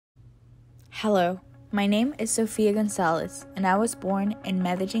Hello, my name is Sofia Gonzalez, and I was born in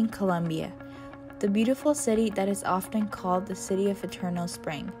Medellin, Colombia, the beautiful city that is often called the City of Eternal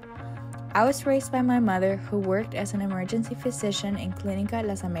Spring. I was raised by my mother, who worked as an emergency physician in Clínica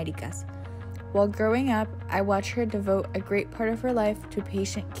Las Américas. While growing up, I watched her devote a great part of her life to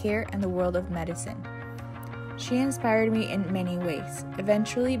patient care and the world of medicine. She inspired me in many ways,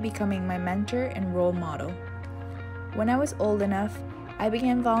 eventually becoming my mentor and role model. When I was old enough, I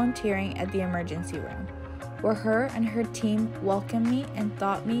began volunteering at the emergency room, where her and her team welcomed me and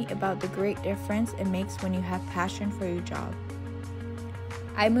taught me about the great difference it makes when you have passion for your job.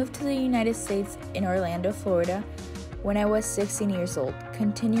 I moved to the United States in Orlando, Florida, when I was 16 years old,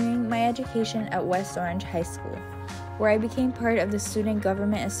 continuing my education at West Orange High School, where I became part of the Student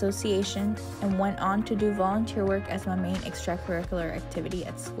Government Association and went on to do volunteer work as my main extracurricular activity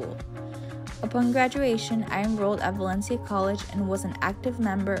at school. Upon graduation, I enrolled at Valencia College and was an active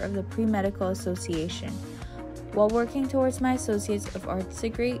member of the Pre-Medical Association. While working towards my Associates of Arts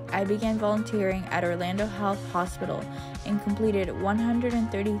degree, I began volunteering at Orlando Health Hospital and completed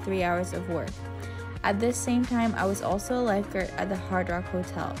 133 hours of work. At this same time, I was also a lifeguard at the Hard Rock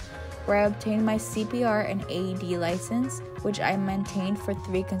Hotel, where I obtained my CPR and AED license, which I maintained for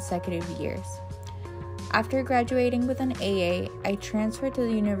 3 consecutive years. After graduating with an AA, I transferred to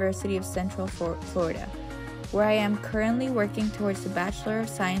the University of Central Florida, where I am currently working towards the Bachelor of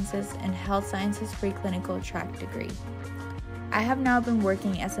Sciences and Health Sciences Preclinical Track degree. I have now been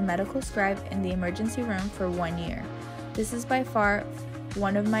working as a medical scribe in the emergency room for 1 year. This is by far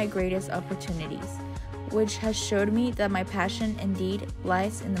one of my greatest opportunities, which has showed me that my passion indeed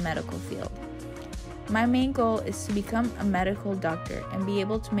lies in the medical field. My main goal is to become a medical doctor and be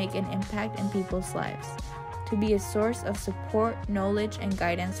able to make an impact in people's lives, to be a source of support, knowledge, and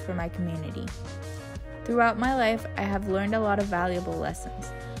guidance for my community. Throughout my life, I have learned a lot of valuable lessons,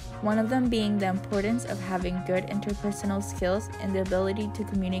 one of them being the importance of having good interpersonal skills and the ability to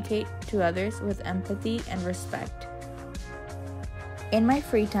communicate to others with empathy and respect. In my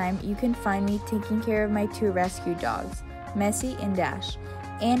free time, you can find me taking care of my 2 rescue dogs, Messi and Dash,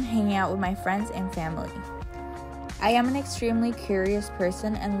 and hanging out with my friends and family. I am an extremely curious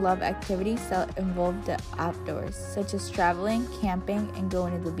person and love activities that involve the outdoors, such as traveling, camping, and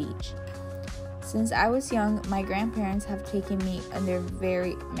going to the beach. Since I was young, my grandparents have taken me on their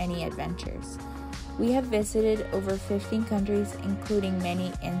very many adventures. We have visited over 15 countries, including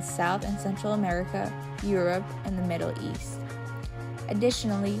many in South and Central America, Europe, and the Middle East.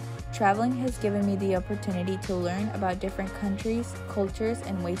 Additionally, traveling has given me the opportunity to learn about different countries, cultures,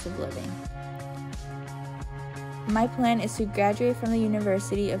 and ways of living. My plan is to graduate from the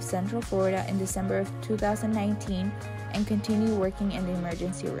University of Central Florida in December of 2019 and continue working in the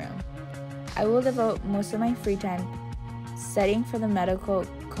emergency room. I will devote most of my free time studying for the medical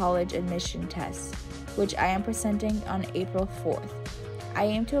college admission test, which I am presenting on April 4th. I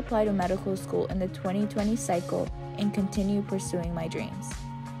aim to apply to medical school in the 2020 cycle and continue pursuing my dreams.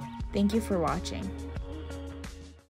 Thank you for watching.